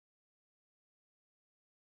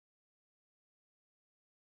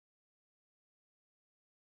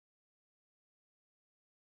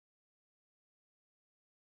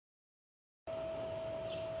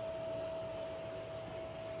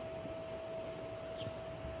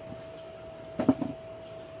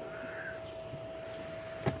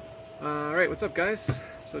Alright, what's up guys?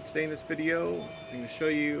 So today in this video, I'm going to show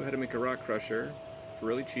you how to make a rock crusher for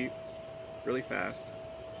really cheap, really fast,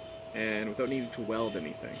 and without needing to weld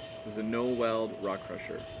anything. This is a no-weld rock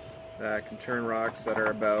crusher that can turn rocks that are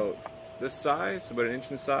about this size, about an inch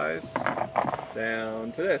in size,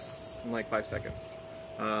 down to this in like 5 seconds.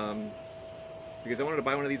 Because I wanted to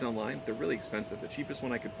buy one of these online. They're really expensive. The cheapest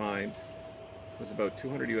one I could find was about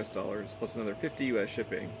 $200 US plus another 50 US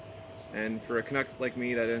shipping. And for a Canuck like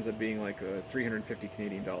me, that ends up being like 350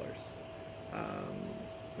 Canadian dollars.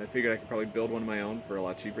 I figured I could probably build one of my own for a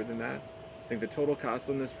lot cheaper than that. I think the total cost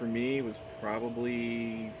on this for me was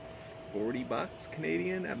probably 40 bucks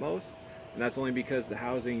Canadian at most. And that's only because the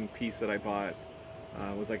housing piece that I bought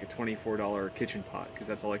was like a $24 kitchen pot, because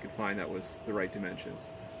that's all I could find that was the right dimensions.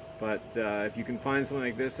 But if you can find something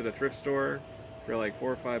like this at a thrift store for like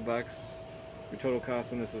 4 or 5 bucks, the total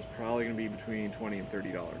cost on this is probably going to be between $20 and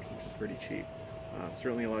 $30, which is pretty cheap.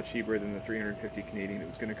 Certainly a lot cheaper than the 350 Canadian it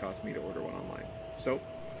was going to cost me to order one online. So,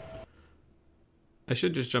 I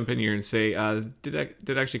should just jump in here and say,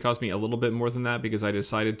 did actually cost me a little bit more than that, because I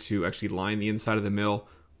decided to actually line the inside of the mill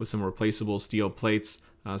with some replaceable steel plates.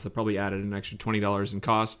 So that probably added an extra $20 in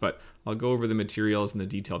cost, but I'll go over the materials and the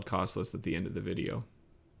detailed cost list at the end of the video.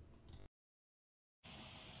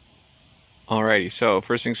 alrighty, so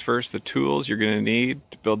first things first, the tools you're going to need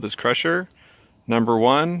to build this crusher. Number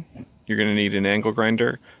one, you're going to need an angle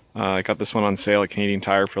grinder. I got this one on sale at Canadian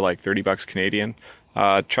Tire for like 30 bucks Canadian.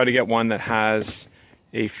 Try to get one that has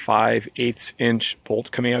a 5/8 inch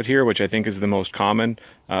bolt coming out here, which I think is the most common,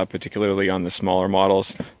 particularly on the smaller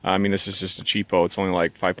models. I mean, this is just a cheapo. It's only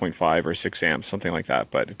like 5.5 or 6 amps, something like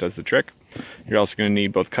that, but it does the trick. You're also going to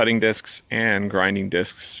need both cutting discs and grinding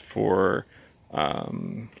discs for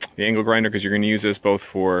the angle grinder, because you're going to use this both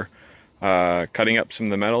for cutting up some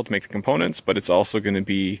of the metal to make the components, but it's also going to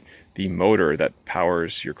be the motor that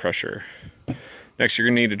powers your crusher. Next, you're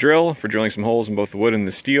going to need a drill for drilling some holes in both the wood and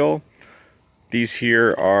the steel. These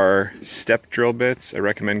here are step drill bits. I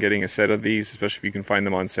recommend getting a set of these, especially if you can find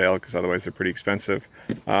them on sale, because otherwise they're pretty expensive.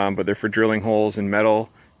 But they're for drilling holes in metal,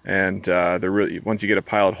 and they're really, once you get a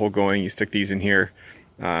pilot hole going, you stick these in here,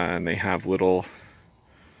 and they have little,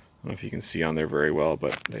 I don't know if you can see on there very well,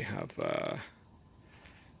 but they have the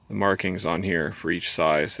markings on here for each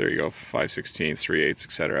size. There you go, 5/16, 3/8,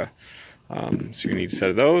 etc. So you need a set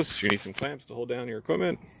of those. You need some clamps to hold down your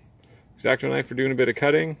equipment. X-Acto knife for doing a bit of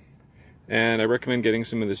cutting. And I recommend getting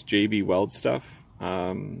some of this JB weld stuff,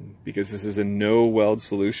 because this is a no weld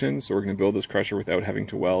solution. So we're going to build this crusher without having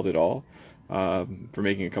to weld at all. For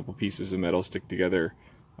making a couple pieces of metal stick together,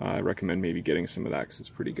 I recommend maybe getting some of that, because it's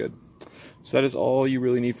pretty good. So that is all you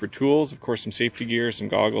really need for tools. Of course, some safety gear, some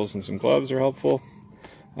goggles, and some gloves are helpful.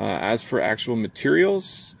 As for actual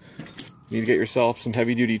materials, you need to get yourself some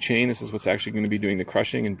heavy duty chain. This is what's actually going to be doing the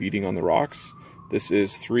crushing and beating on the rocks. This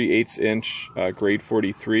is 3/8 inch grade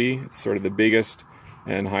 43. It's sort of the biggest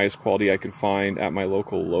and highest quality I could find at my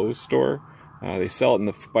local Lowe's store. They sell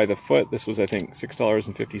it by the foot. This was, I think,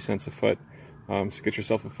 $6.50 a foot. So get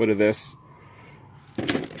yourself a foot of this.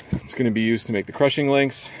 It's going to be used to make the crushing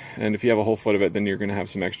links, and if you have a whole foot of it, then you're going to have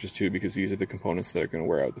some extras too, because these are the components that are going to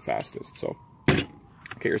wear out the fastest. So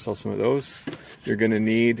get yourself some of those. You're going to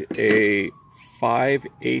need a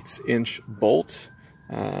 5/8 inch bolt.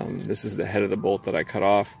 This is the head of the bolt that I cut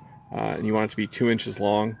off, and you want it to be 2 inches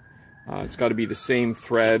long. It's got to be the same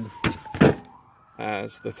thread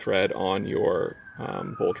as the thread on your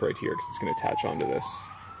bolt right here, because it's going to attach onto this.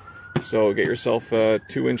 So get yourself a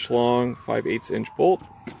 2 inch long 5/8 inch bolt.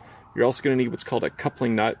 You're also going to need what's called a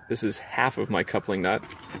coupling nut. This is half of my coupling nut.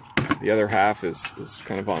 The other half is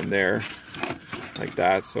kind of on there, like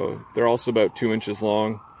that. So they're also about 2 inches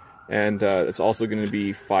long. And it's also going to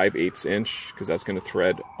be 5/8 inch, because that's going to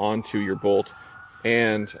thread onto your bolt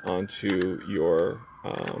and onto your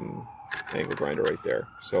angle grinder right there.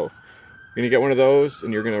 So you're going to get one of those,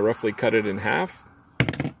 and you're going to roughly cut it in half.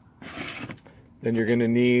 Then you're going to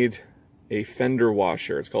need a fender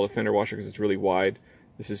washer. It's called a fender washer because it's really wide.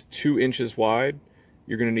 This is 2 inches wide.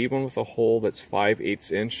 You're going to need one with a hole that's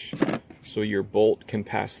 5/8 inch, so your bolt can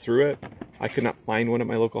pass through it. I could not find one at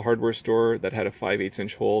my local hardware store that had a 5/8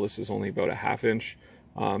 inch hole. This is only about a 1/2 inch.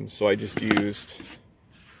 So I just used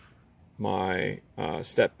my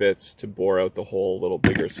step bits to bore out the hole a little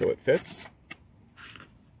bigger so it fits.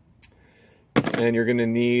 And you're going to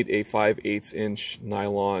need a 5/8 inch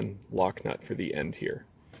nylon lock nut for the end here.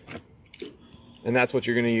 And that's what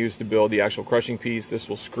you're going to use to build the actual crushing piece. This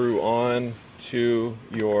will screw on to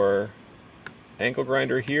your angle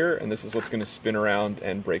grinder here, and this is what's going to spin around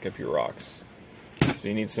and break up your rocks. So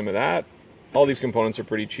you need some of that. all these components are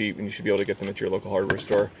pretty cheap, and you should be able to get them at your local hardware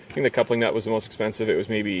store. I think the coupling nut was the most expensive. It was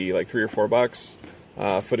maybe like $3 or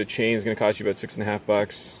 $4. Foot of chain is going to cost you about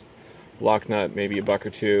 $6.50. Lock nut maybe $1 or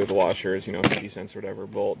 $2. The washer is 50 cents or whatever.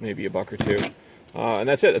 Bolt maybe $1 or $2. And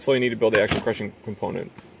that's it. That's all you need to build the actual crushing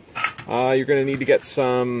component. You're going to need to get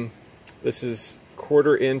some. This is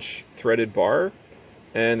 1/4 inch threaded bar,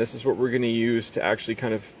 and this is what we're going to use to actually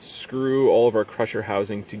kind of screw all of our crusher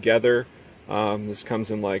housing together. This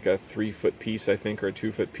comes in like a 3-foot piece, I think, or a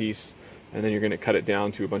 2-foot piece, and then you're going to cut it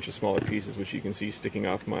down to a bunch of smaller pieces, which you can see sticking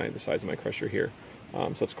off the sides of my crusher here.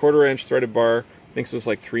 So it's 1/4 inch threaded bar. I think this was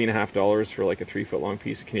like $3.50 for like a 3-foot long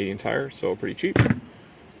piece of Canadian Tire, so pretty cheap.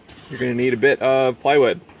 You're going to need a bit of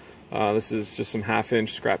plywood. This is just some 1/2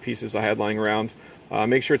 inch scrap pieces I had lying around.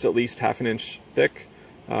 Make sure it's at least 1/2 inch thick.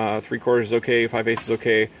 3/4 is okay, 5/8 is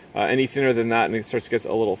okay. Any thinner than that and it starts to get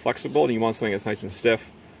a little flexible, and you want something that's nice and stiff.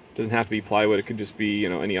 It doesn't have to be plywood, it could just be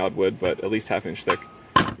any odd wood, but at least 1/2 inch thick.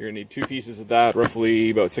 You're going to need 2 pieces of that, roughly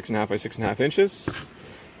about 6.5 by 6.5 inches.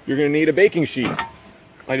 You're going to need a baking sheet.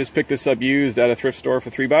 I just picked this up used at a thrift store for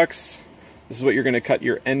 $3. This is what you're going to cut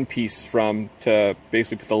your end piece from to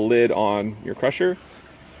basically put the lid on your crusher,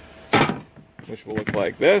 which will look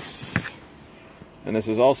like this. And this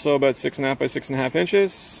is also about 6.5 by 6.5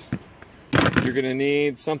 inches. You're going to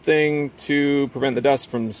need something to prevent the dust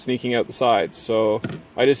from sneaking out the sides. So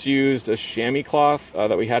I just used a chamois cloth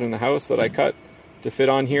that we had in the house that I cut to fit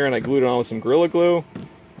on here, and I glued it on with some Gorilla Glue.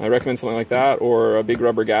 I recommend something like that, or a big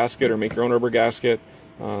rubber gasket, or make your own rubber gasket.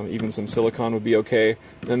 Even some silicone would be okay.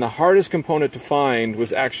 And then the hardest component to find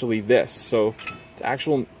was actually this. So to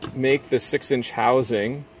actually make the 6-inch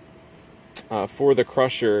housing for the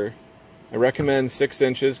crusher, I recommend 6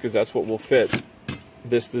 inches because that's what will fit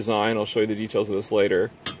this design. I'll show you the details of this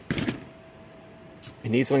later. You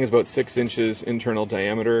need something that's about 6 inches internal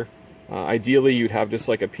diameter. Ideally, you'd have just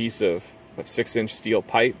like a piece of 6-inch steel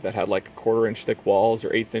pipe that had like 1/4 inch thick walls or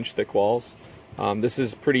 1/8 inch thick walls. This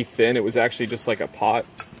is pretty thin. It was actually just like a pot.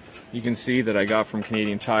 You can see that I got from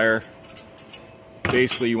Canadian Tire.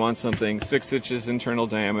 Basically, you want something 6 inches internal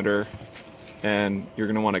diameter, and you're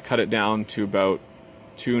going to want to cut it down to about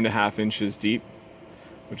 2.5 inches deep,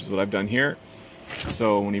 which is what I've done here.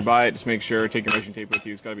 So when you buy it, just make sure, take your measuring tape with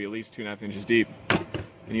you, it's got to be at least 2.5 inches deep.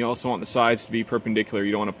 And you also want the sides to be perpendicular.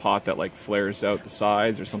 You don't want a pot that like flares out the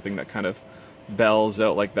sides or something that kind of bells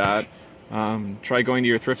out like that. Try going to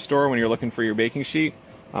your thrift store when you're looking for your baking sheet.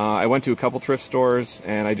 I went to a couple thrift stores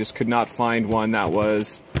and I just could not find one that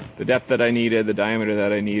was the depth that I needed, the diameter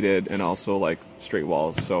that I needed, and also like straight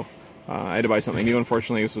walls. So I had to buy something new.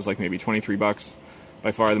 Unfortunately, this was like maybe $23.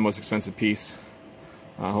 By far the most expensive piece.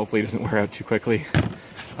 Hopefully it doesn't wear out too quickly.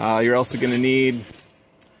 You're also going to need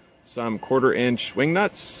some 1/4 inch wing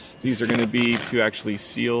nuts. These are going to be to actually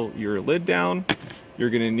seal your lid down. You're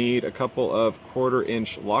going to need a couple of 1/4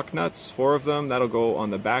 inch lock nuts, 4 of them. That'll go on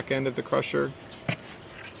the back end of the crusher.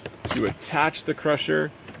 To attach the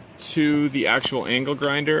crusher to the actual angle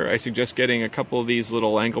grinder, I suggest getting a couple of these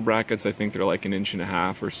little angle brackets. I think they're like 1.5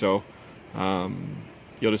 inches or so.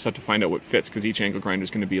 You'll just have to find out what fits because each angle grinder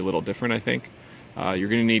is going to be a little different, I think. You're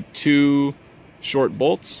going to need 2 short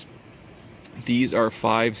bolts. These are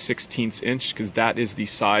 5/16 inch because that is the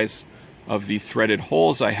size of the threaded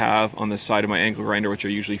holes I have on the side of my angle grinder, which are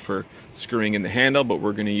usually for screwing in the handle, but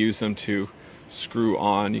we're going to use them to screw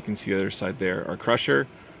on, you can see the other side there, our crusher.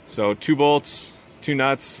 So 2 bolts, 2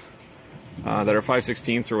 nuts that are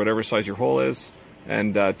 5/16 or whatever size your hole is,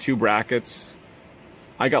 and 2 brackets.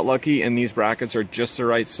 I got lucky and these brackets are just the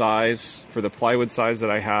right size for the plywood size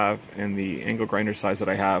that I have and the angle grinder size that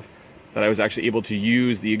I have, that I was actually able to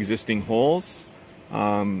use the existing holes.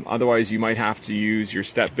 Otherwise you might have to use your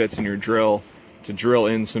step bits and your drill to drill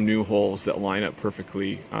in some new holes that line up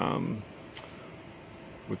perfectly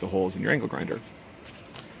with the holes in your angle grinder.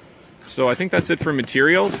 So I think that's it for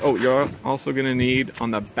materials. Oh, you're also going to need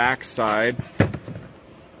on the back side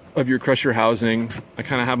of your crusher housing, I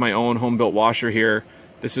kind of have my own home-built washer here.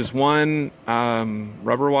 This is 1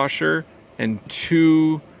 rubber washer and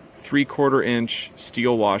 2 3/4 inch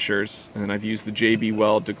steel washers, and then I've used the JB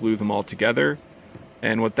Weld to glue them all together.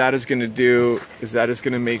 And what that is going to do is that is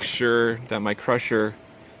going to make sure that my crusher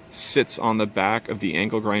sits on the back of the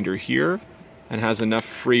angle grinder here and has enough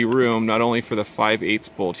free room, not only for the 5/8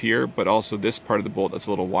 bolt here, but also this part of the bolt that's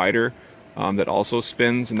a little wider that also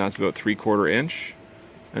spins, and that's about 3/4 inch.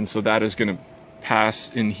 And so that is going to pass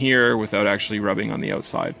in here without actually rubbing on the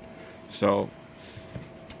outside. So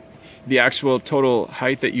the actual total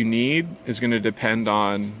height that you need is going to depend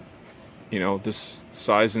on, this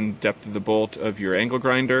size and depth of the bolt of your angle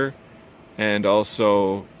grinder, and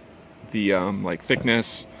also the like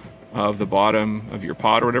thickness of the bottom of your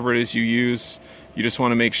pot or whatever it is you use. You just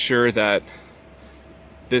want to make sure that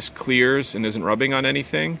this clears and isn't rubbing on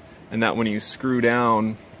anything, and that when you screw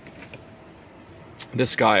down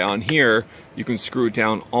this guy on here, you can screw it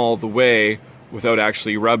down all the way without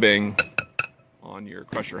actually rubbing on your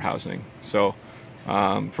crusher housing. So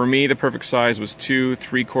for me, the perfect size was 2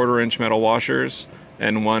 3/4-inch metal washers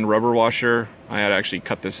and 1 rubber washer. I had actually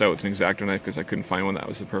cut this out with an X-Acto knife because I couldn't find one that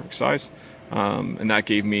was the perfect size. And that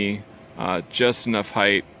gave me just enough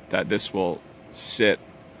height that this will sit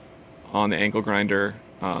on the angle grinder,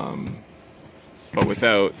 but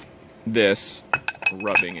without this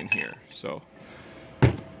rubbing in here. So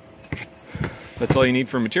that's all you need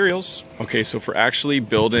for materials. Okay, so for actually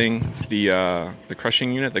building the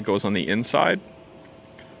crushing unit that goes on the inside,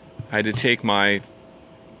 I had to take my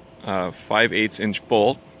 5/8-inch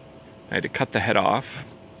bolt. I had to cut the head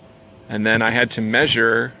off, and then I had to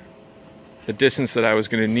measure the distance that I was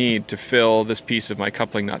going to need to fill this piece of my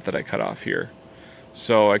coupling nut that I cut off here.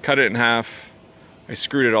 So I cut it in half, I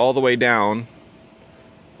screwed it all the way down,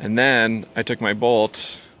 and then I took my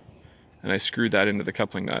bolt and I screwed that into the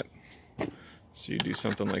coupling nut. So you do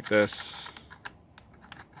something like this,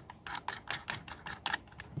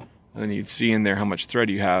 and then you'd see in there how much thread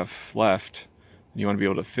you have left. You want to be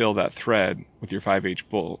able to fill that thread with your 5/8-inch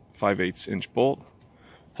bolt,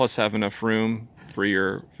 plus have enough room for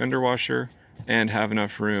your fender washer and have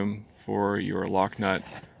enough room for your lock nut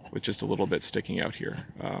with just a little bit sticking out here.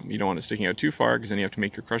 You don't want it sticking out too far because then you have to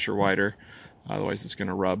make your crusher wider, otherwise it's going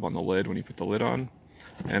to rub on the lid when you put the lid on.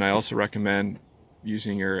 And I also recommend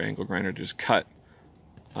using your angle grinder to just cut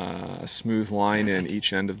a smooth line in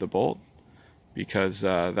each end of the bolt, because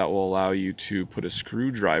that will allow you to put a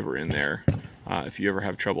screwdriver in there if you ever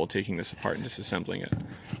have trouble taking this apart and disassembling it.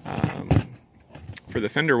 For the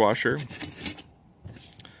fender washer,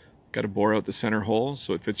 got to bore out the center hole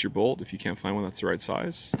so it fits your bolt if you can't find one that's the right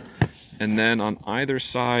size. And then on either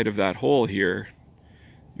side of that hole here,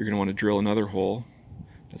 you're going to want to drill another hole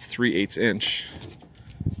that's 3/8 inch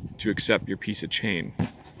to accept your piece of chain.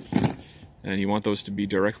 And you want those to be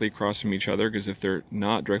directly across from each other, because if they're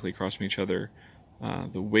not directly across from each other,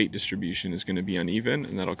 the weight distribution is going to be uneven,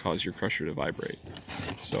 and that'll cause your crusher to vibrate.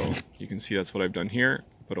 So you can see that's what I've done here.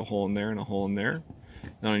 Put a hole in there and a hole in there.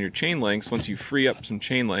 Now on your chain links, once you free up some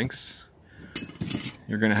chain links,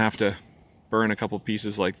 you're going to have to burn a couple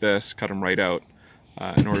pieces like this, cut them right out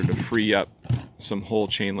in order to free up some whole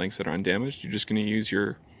chain links that are undamaged. You're just going to use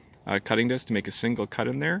your cutting disc to make a single cut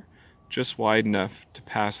in there, just wide enough to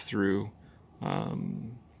pass through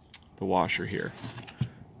the washer here.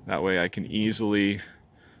 That way I can easily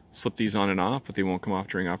slip these on and off, but they won't come off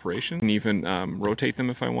during operation. I can even rotate them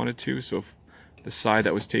if I wanted to. So if the side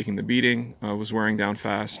that was taking the beating was wearing down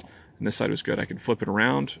fast and this side was good, I could flip it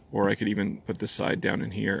around, or I could even put this side down in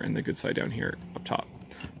here and the good side down here up top.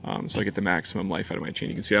 So I get the maximum life out of my chain.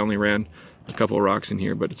 You can see I only ran a couple of rocks in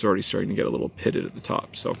here, but it's already starting to get a little pitted at the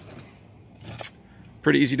top. So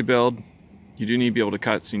pretty easy to build. You do need to be able to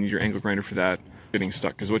cut, so you need your angle grinder for that. Getting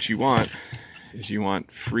stuck, because what you want is you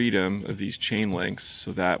want freedom of these chain links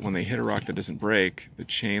so that when they hit a rock that doesn't break, the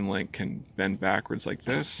chain link can bend backwards like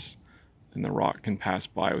this, and the rock can pass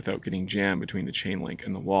by without getting jammed between the chain link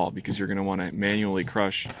and the wall, because you're going to want to manually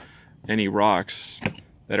crush any rocks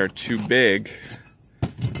that are too big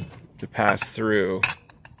to pass through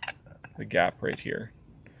the gap right here.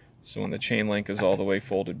 So when the chain link is all the way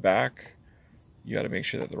folded back, you got to make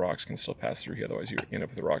sure that the rocks can still pass through here, otherwise you end up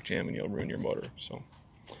with a rock jam and you'll ruin your motor. So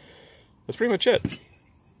that's pretty much it.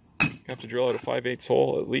 You have to drill out a 5/8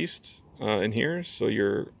 hole at least in here so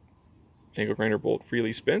your angle grinder bolt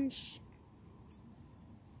freely spins.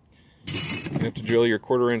 You have to drill your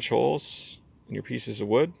 1/4-inch holes in your pieces of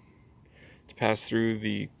wood to pass through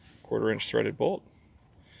the 1/4-inch threaded bolt.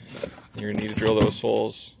 You're going to need to drill those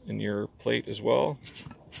holes in your plate as well.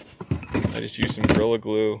 I just used some Gorilla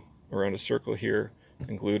Glue around a circle here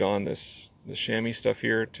and glued on this chamois stuff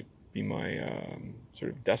here to be my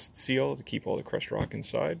sort of dust seal to keep all the crushed rock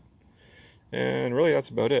inside. And really that's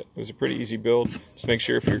about it. It was a pretty easy build. Just make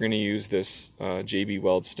sure if you're going to use this JB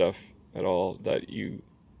Weld stuff at all that you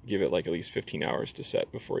give it like at least 15 hours to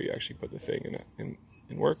set before you actually put the thing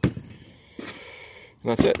in work. And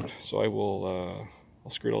that's it. So I'll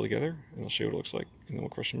screw it all together and I'll show you what it looks like, and then we'll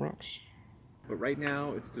crush some rocks. But right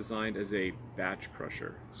now it's designed as a batch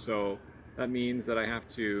crusher. So that means that I have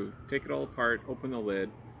to take it all apart, open the lid,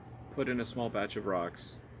 put in a small batch of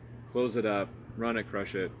rocks, close it up, run it,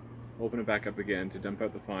 crush it, open it back up again to dump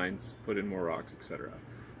out the fines, put in more rocks, etc.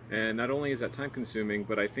 And not only is that time consuming,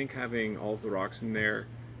 but I think having all of the rocks in there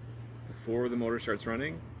before the motor starts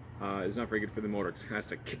running is not very good for the motor because it has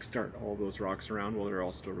to kickstart all those rocks around while they're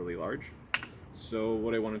all still really large. So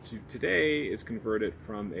what I wanted to do today is convert it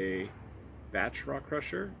from a batch rock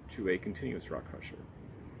crusher to a continuous rock crusher.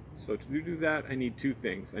 So to do that, I need two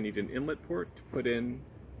things. I need an inlet port to put in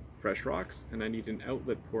fresh rocks, and I need an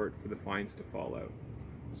outlet port for the fines to fall out.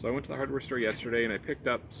 So I went to the hardware store yesterday and I picked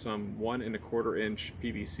up some 1 1/4 inch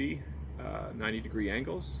PVC, 90-degree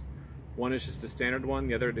angles. One is just a standard one,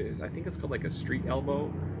 the other is, I think it's called like a street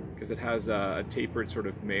elbow, because it has a tapered sort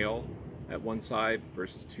of male at one side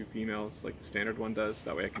versus two females like the standard one does.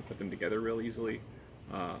 That way I can put them together real easily.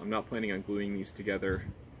 I'm not planning on gluing these together.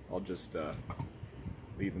 I'll just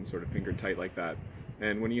leave them sort of finger tight like that.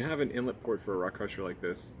 And when you have an inlet port for a rock crusher like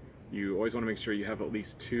this, you always want to make sure you have at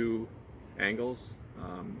least 2 angles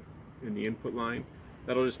in the input line.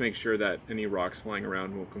 That'll just make sure that any rocks flying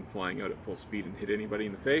around won't come flying out at full speed and hit anybody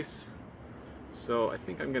in the face. So I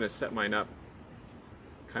think I'm going to set mine up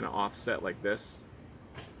kind of offset like this.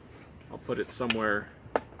 I'll put it somewhere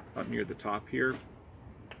up near the top here,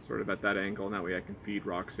 sort of at that angle, and that way I can feed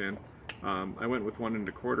rocks in. I went with 1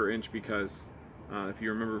 1/4 inch because if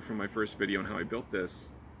you remember from my first video on how I built this,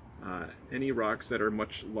 any rocks that are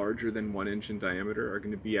much larger than 1 inch in diameter are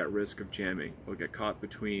going to be at risk of jamming. They'll get caught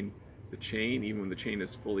between the chain, even when the chain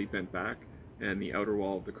is fully bent back, and the outer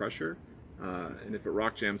wall of the crusher. And if it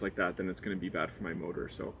rock jams like that, then it's going to be bad for my motor.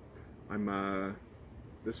 So I'm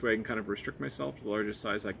this way I can kind of restrict myself to the largest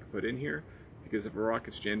size I can put in here, because if a rock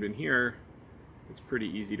is jammed in here, it's pretty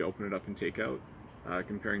easy to open it up and take out,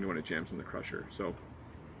 comparing to when it jams in the crusher. So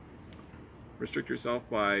restrict yourself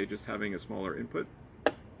by just having a smaller input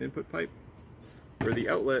pipe. For the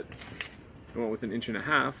outlet, I went with 1 1/2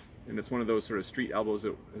 inch, and it's one of those sort of street elbows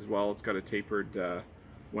as well. It's got a tapered,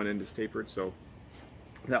 one end is tapered, so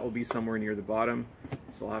that will be somewhere near the bottom.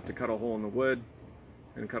 So I'll have to cut a hole in the wood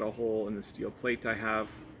and cut a hole in the steel plate I have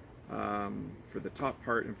for the top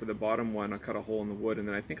part, and for the bottom one I'll cut a hole in the wood, and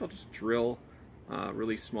then I think I'll just drill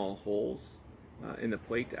really small holes in the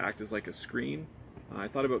plate to act as like a screen. I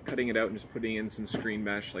thought about cutting it out and just putting in some screen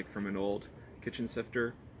mesh like from an old kitchen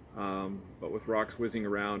sifter, but with rocks whizzing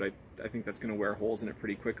around, I think that's going to wear holes in it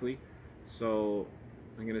pretty quickly. So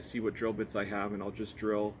I'm going to see what drill bits I have, and I'll just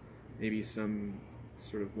drill maybe some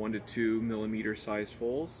sort of 1 to 2 millimeter sized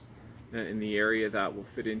holes in the area that will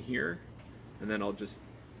fit in here, and then I'll just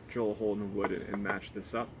drill a hole in the wood and match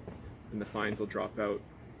this up, and the fines will drop out.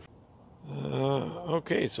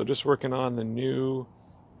 Okay, so just working on the new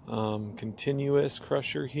continuous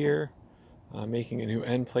crusher here, making a new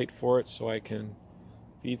end plate for it so I can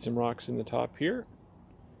feed some rocks in the top here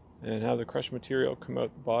and have the crushed material come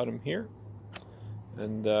out the bottom here.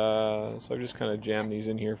 And so I've just kind of jammed these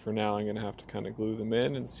in here for now. I'm going to have to kind of glue them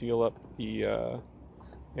in and seal up the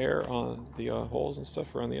air on the holes and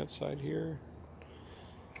stuff around the outside here.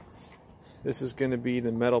 This is going to be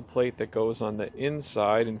the metal plate that goes on the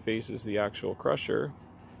inside and faces the actual crusher.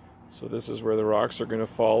 So this is where the rocks are going to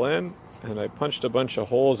fall in, and I punched a bunch of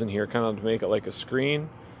holes in here kind of to make it like a screen.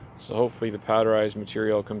 So hopefully the powderized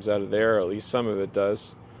material comes out of there, or at least some of it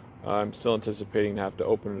does. I'm still anticipating to have to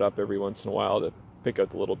open it up every once in a while to pick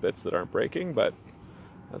out the little bits that aren't breaking, but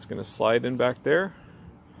that's going to slide in back there.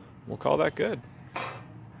 We'll call that good.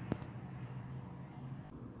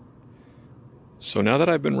 So now that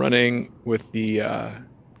I've been running with the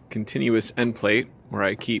continuous end plate, where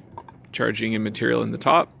I keep charging in material in the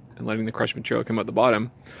top and letting the crushed material come out the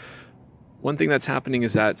bottom, one thing that's happening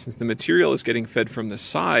is that since the material is getting fed from the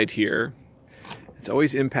side here, it's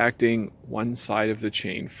always impacting one side of the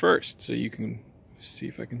chain first. So you can see,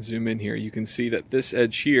 if I can zoom in here, you can see that this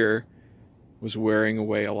edge here was wearing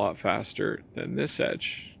away a lot faster than this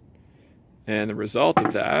edge. And the result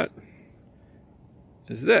of that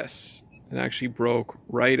is this. It actually broke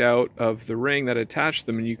right out of the ring that attached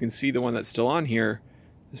them, and you can see the one that's still on here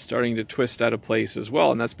is starting to twist out of place as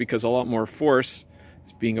well. And that's because a lot more force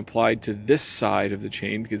is being applied to this side of the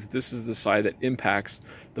chain, because this is the side that impacts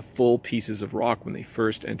the full pieces of rock when they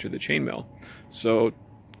first enter the chainmill. So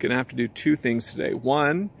gonna have to do two things today.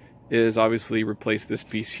 One is obviously replace this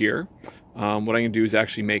piece here. What I'm gonna do is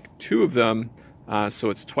actually make 2 of them so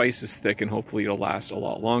it's twice as thick, and hopefully it'll last a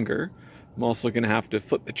lot longer. I'm also gonna have to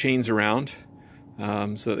flip the chains around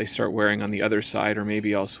so that they start wearing on the other side, or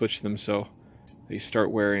maybe I'll switch them so they start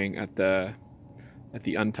wearing at the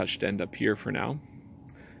untouched end up here for now.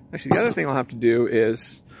 Actually, the other thing I'll have to do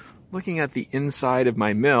is, looking at the inside of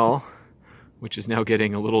my mill, which is now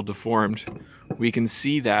getting a little deformed, we can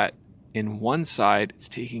see that in one side it's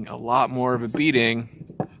taking a lot more of a beating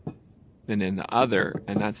than in the other,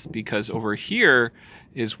 and that's because over here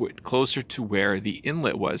is closer to where the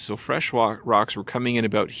inlet was. So fresh rocks were coming in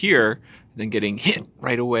about here, and then getting hit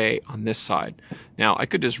right away on this side. Now I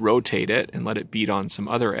could just rotate it and let it beat on some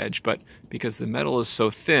other edge, but because the metal is so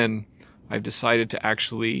thin, I've decided to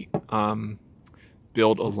actually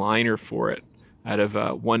build a liner for it out of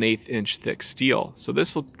a 1/8 inch thick steel. So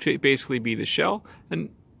this will basically be the shell, and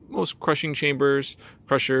most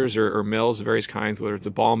crushers or mills of various kinds, whether it's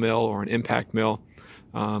a ball mill or an impact mill,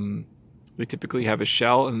 they typically have a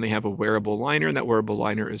shell and they have a wearable liner, and that wearable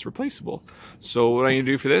liner is replaceable. So what I need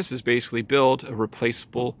to do for this is basically build a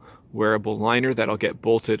replaceable wearable liner that'll get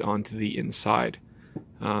bolted onto the inside.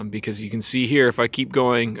 Because you can see here, if I keep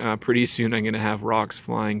going, pretty soon I'm going to have rocks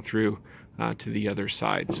flying through to the other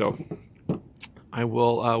side. So I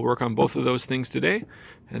will work on both of those things today,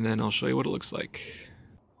 and then I'll show you what it looks like.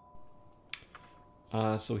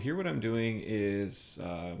 So here what I'm doing is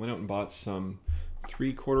I went out and bought some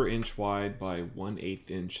 3/4 inch wide by 1/8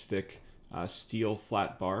 inch thick steel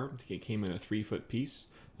flat bar. It came in a 3-foot piece.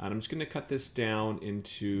 And I'm just going to cut this down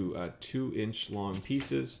into 2-inch long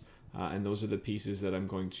pieces. And those are the pieces that I'm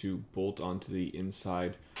going to bolt onto the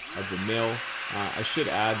inside of the mill. I should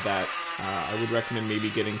add that I would recommend maybe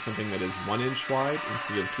getting something that is 1 inch wide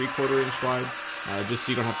instead of 3/4 inch wide, just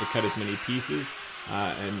so you don't have to cut as many pieces,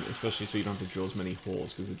 and especially so you don't have to drill as many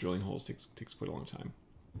holes, because the drilling holes takes quite a long time.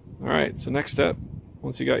 All right, so next up,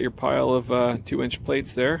 once you got your pile of 2-inch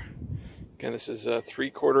plates there, again, this is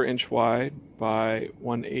 3/4 inch wide by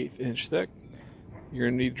 1/8 inch thick, you're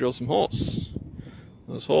going to need to drill some holes.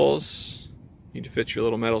 Those holes need to fit your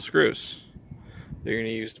little metal screws they're going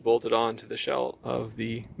to use to bolt it on to the shell of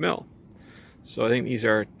the mill. So I think these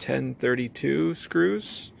are 1032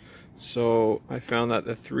 screws. So I found that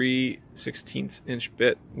the 3/16 inch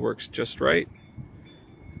bit works just right,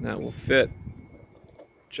 and that will fit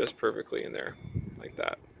just perfectly in there, like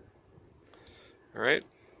that. All right,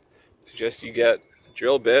 suggest you get a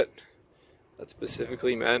drill bit that's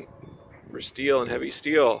specifically meant for steel and heavy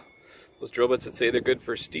steel. Those drill bits that say they're good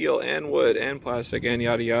for steel and wood and plastic and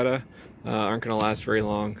yada yada aren't going to last very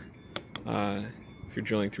long if you're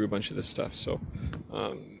drilling through a bunch of this stuff. So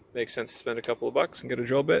makes sense to spend a couple of bucks and get a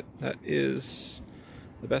drill bit that is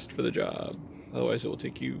the best for the job. Otherwise it will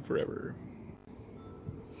take you forever.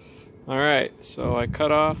 Alright, so I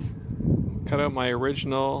cut out my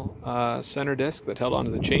original center disc that held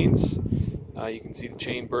onto the chains. You can see the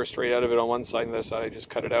chain burst right out of it on one side, and the other side I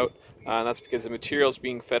just cut it out. And that's because the material is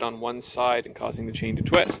being fed on one side and causing the chain to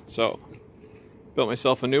twist. So built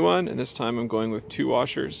myself a new one, and this time I'm going with 2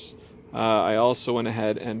 washers. I also went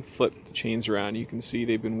ahead and flipped the chains around. You can see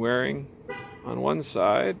they've been wearing on one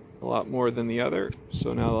side a lot more than the other,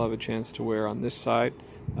 so now they'll have a chance to wear on this side.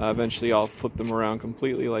 Eventually I'll flip them around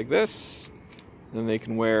completely like this, and then they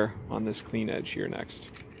can wear on this clean edge here next.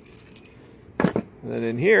 And then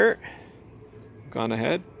in here, I've gone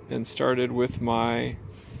ahead and started with my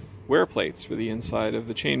wear plates for the inside of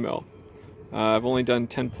the chainmill. I've only done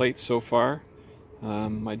 10 plates so far.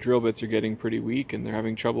 My drill bits are getting pretty weak and they're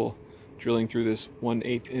having trouble drilling through this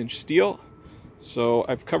 1/8 inch steel. So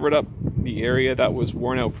I've covered up the area that was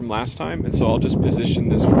worn out from last time, and so I'll just position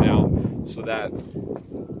this for now so that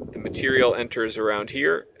the material enters around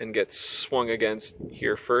here and gets swung against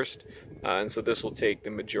here first. And so this will take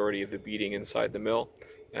the majority of the beating inside the mill.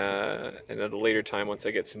 And at a later time, once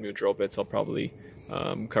I get some new drill bits, I'll probably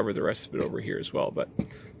cover the rest of it over here as well. But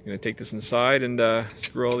I'm going to take this inside and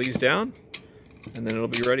screw all these down, and then it'll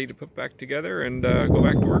be ready to put back together and go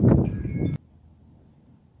back to work.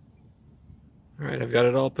 Alright, I've got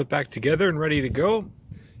it all put back together and ready to go.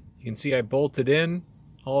 You can see I bolted in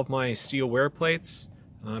all of my steel wear plates.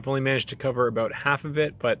 I've only managed to cover about half of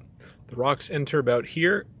it, but the rocks enter about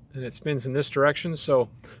here and it spins in this direction, so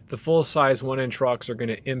the full-size 1-inch rocks are going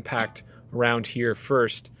to impact around here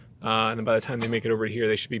first, and then by the time they make it over to here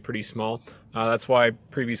they should be pretty small. That's why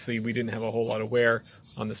previously we didn't have a whole lot of wear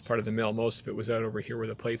on this part of the mill. Most of it was out over here where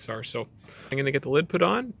the plates are. So I'm going to get the lid put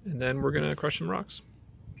on, and then we're going to crush some rocks.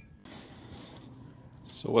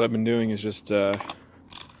 So what I've been doing is just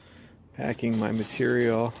packing my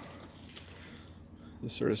material,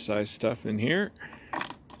 this sort of size stuff in here.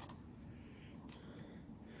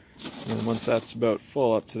 And once that's about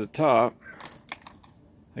full up to the top,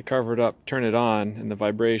 I cover it up, turn it on, and the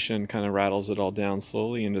vibration kind of rattles it all down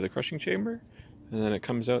slowly into the crushing chamber. And then it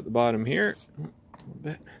comes out the bottom here a little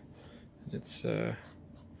bit. It's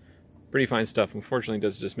pretty fine stuff. Unfortunately, it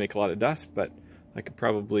does just make a lot of dust, but I could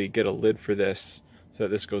probably get a lid for this so that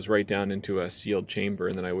this goes right down into a sealed chamber,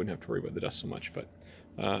 and then I wouldn't have to worry about the dust so much. But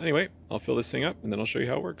anyway, I'll fill this thing up, and then I'll show you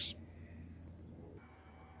how it works.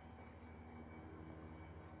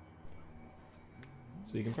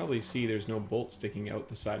 So you can probably see there's no bolt sticking out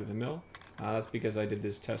the side of the mill. That's because I did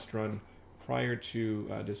this test run prior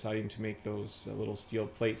to deciding to make those little steel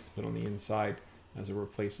plates to put on the inside as a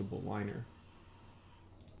replaceable liner.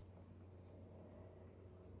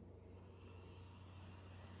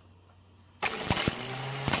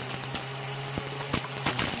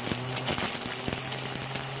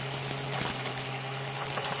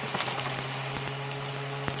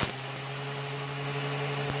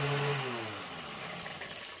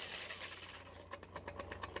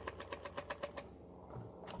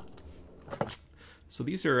 So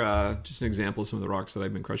these are just an example of some of the rocks that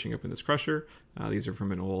I've been crushing up in this crusher. These are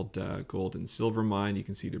from an old gold and silver mine. You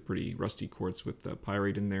can see they're pretty rusty quartz with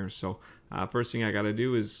pyrite in there. So first thing I got to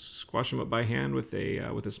do is squash them up by hand with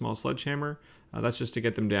a small sledgehammer. That's just to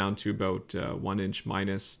get them down to about 1 inch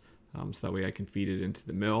minus, so that way I can feed it into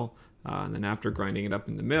the mill. And then after grinding it up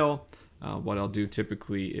in the mill, what I'll do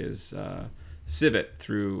typically is sieve it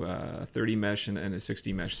through a 30 mesh and a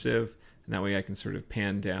 60 mesh sieve. And that way I can sort of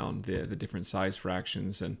pan down the different size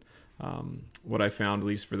fractions. And what I found, at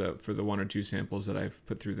least for the 1 or 2 samples that I've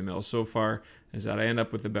put through the mill so far, is that I end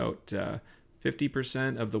up with about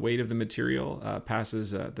 50% of the weight of the material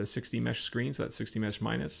passes the 60 mesh screen, so that's 60 mesh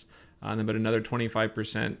minus. And then about another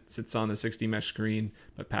 25% sits on the 60 mesh screen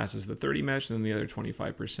but passes the 30 mesh, and then the other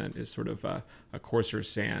 25% is sort of a coarser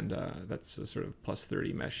sand that's a sort of plus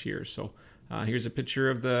 30 mesh here. So here's a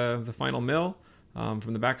picture of the final mill.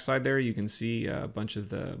 From the back side there, you can see a bunch of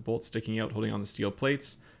the bolts sticking out holding on the steel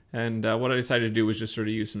plates. And what I decided to do was just sort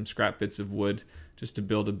of use some scrap bits of wood just to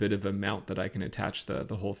build a bit of a mount that I can attach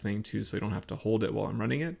the whole thing to, so I don't have to hold it while I'm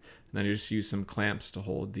running it. And then I just use some clamps to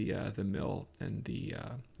hold the mill and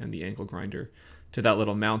the angle grinder to that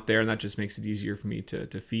little mount there, and that just makes it easier for me to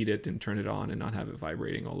feed it and turn it on and not have it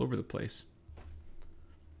vibrating all over the place.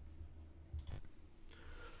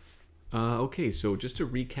 Okay, so just to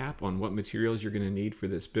recap on what materials you're going to need for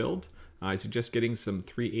this build, I suggest getting some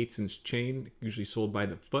 3/8 inch chain, usually sold by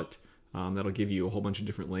the foot. That'll give you a whole bunch of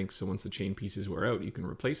different lengths, so once the chain pieces wear out, you can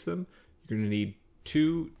replace them. You're going to need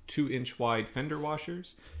two 2-inch wide fender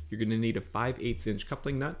washers. You're going to need a 5/8 inch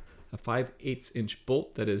coupling nut, a 5/8 inch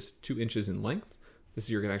bolt that is 2 inches in length. This is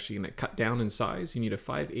you're actually going to cut down in size. You need a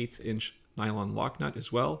 5/8 inch nylon lock nut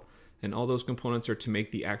as well. And all those components are to make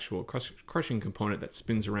the actual crushing component that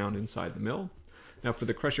spins around inside the mill. Now for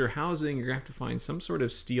the crusher housing, you're going to have to find some sort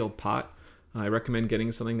of steel pot. I recommend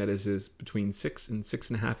getting something that is between 6 and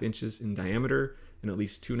 6.5 inches in diameter and at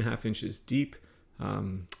least 2.5 inches deep.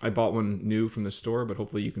 I bought one new from the store, but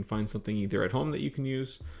hopefully you can find something either at home that you can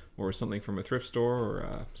use or something from a thrift store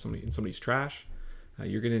or in somebody's trash.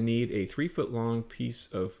 You're going to need a 3-foot long piece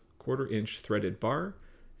of 1/4 inch threaded bar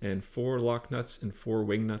and 4 lock nuts and 4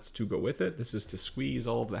 wing nuts to go with it. This is to squeeze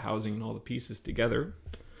all of the housing and all the pieces together.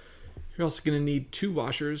 You're also going to need 2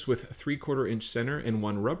 washers with a 3/4 inch center and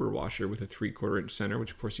 1 rubber washer with a 3/4 inch center, which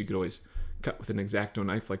of course you could always cut with an X-Acto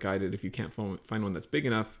knife like I did if you can't find one that's big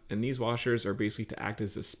enough. And these washers are basically to act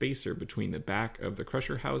as a spacer between the back of the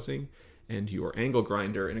crusher housing and your angle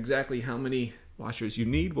grinder. And exactly how many washers you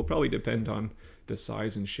need will probably depend on the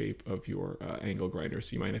size and shape of your angle grinder,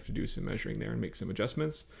 so you might have to do some measuring there and make some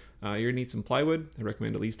adjustments. You're going to need some plywood. I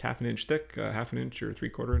recommend at least 1/2 inch thick. 1/2 inch or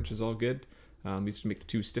 3/4 inch is all good. These to make the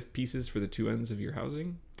 2 stiff pieces for the 2 ends of your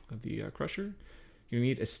housing of the crusher. You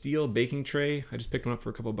need a steel baking tray. I just picked one up for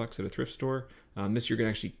a couple bucks at a thrift store. This you're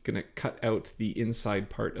actually going to cut out the inside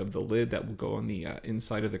part of the lid that will go on the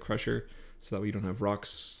inside of the crusher, so that way you don't have rocks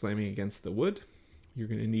slamming against the wood. You're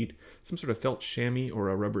going to need some sort of felt chamois or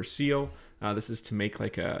a rubber seal. This is to make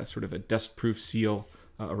like a sort of a dust-proof seal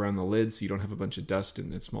around the lid, so you don't have a bunch of dust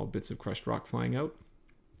and small bits of crushed rock flying out.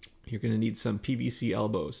 You're going to need some PVC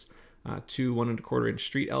elbows, 2 1 1/4 inch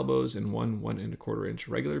street elbows and 1 1 1/4 inch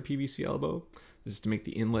regular PVC elbow. This is to make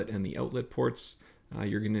the inlet and the outlet ports.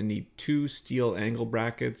 You're going to need 2 steel angle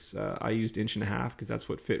brackets. I used 1.5 inches because that's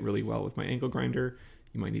what fit really well with my angle grinder.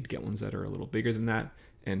 You might need to get ones that are a little bigger than that.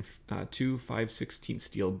 And 2 5/16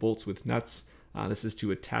 steel bolts with nuts. This is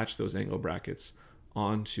to attach those angle brackets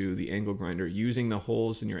onto the angle grinder using the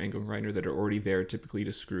holes in your angle grinder that are already there, typically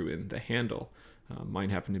to screw in the handle. Mine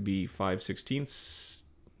happen to be 5/16.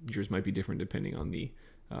 Yours might be different depending on the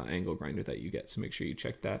angle grinder that you get, so make sure you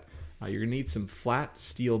check that. You're going to need some flat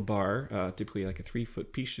steel bar, typically like a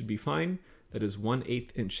 3-foot piece should be fine, that is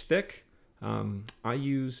 1/8 inch thick. I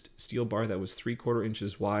used steel bar that was 3/4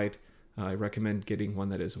 inches wide. I recommend getting one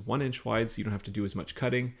that is 1 inch wide, so you don't have to do as much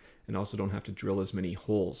cutting and also don't have to drill as many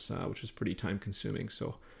holes, which is pretty time consuming.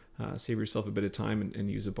 So save yourself a bit of time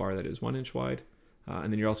and use a bar that is 1 inch wide.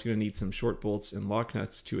 And then you're also going to need some short bolts and lock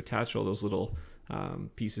nuts to attach all those little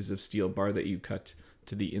pieces of steel bar that you cut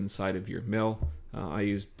to the inside of your mill. I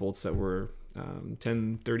used bolts that were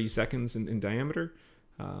 10-30 seconds in diameter.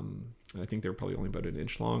 I think they're probably only about an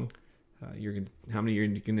inch long. How many you're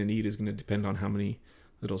going to need is going to depend on how many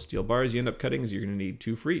little steel bars you end up cutting, as you're going to need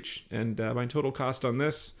 2 for each. And my total cost on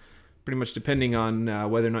this, pretty much depending on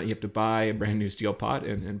whether or not you have to buy a brand new steel pot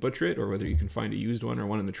and butcher it, or whether you can find a used one or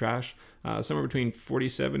one in the trash, somewhere between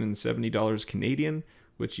 $47 and $70 Canadian,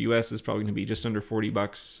 which US is probably going to be just under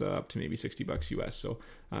 $40 up to maybe $60 US. So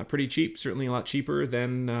pretty cheap, certainly a lot cheaper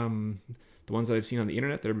than the ones that I've seen on the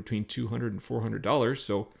internet that are between $200 and $400.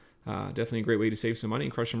 So definitely a great way to save some money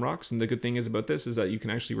and crush some rocks. And the good thing is about this is that you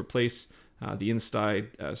can actually replace the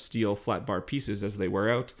inside steel flat bar pieces as they wear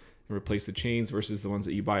out, and replace the chains versus the ones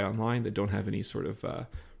that you buy online that don't have any sort of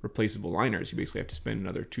replaceable liners. You basically have to spend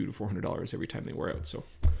another $200 to $400 every time they wear out. So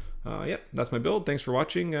yeah, that's my build. Thanks for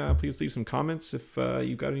watching. Please leave some comments if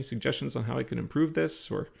you've got any suggestions on how I can improve this,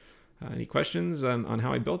 or any questions on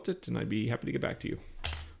how I built it, and I'd be happy to get back to you.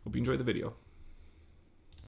 Hope you enjoyed the video.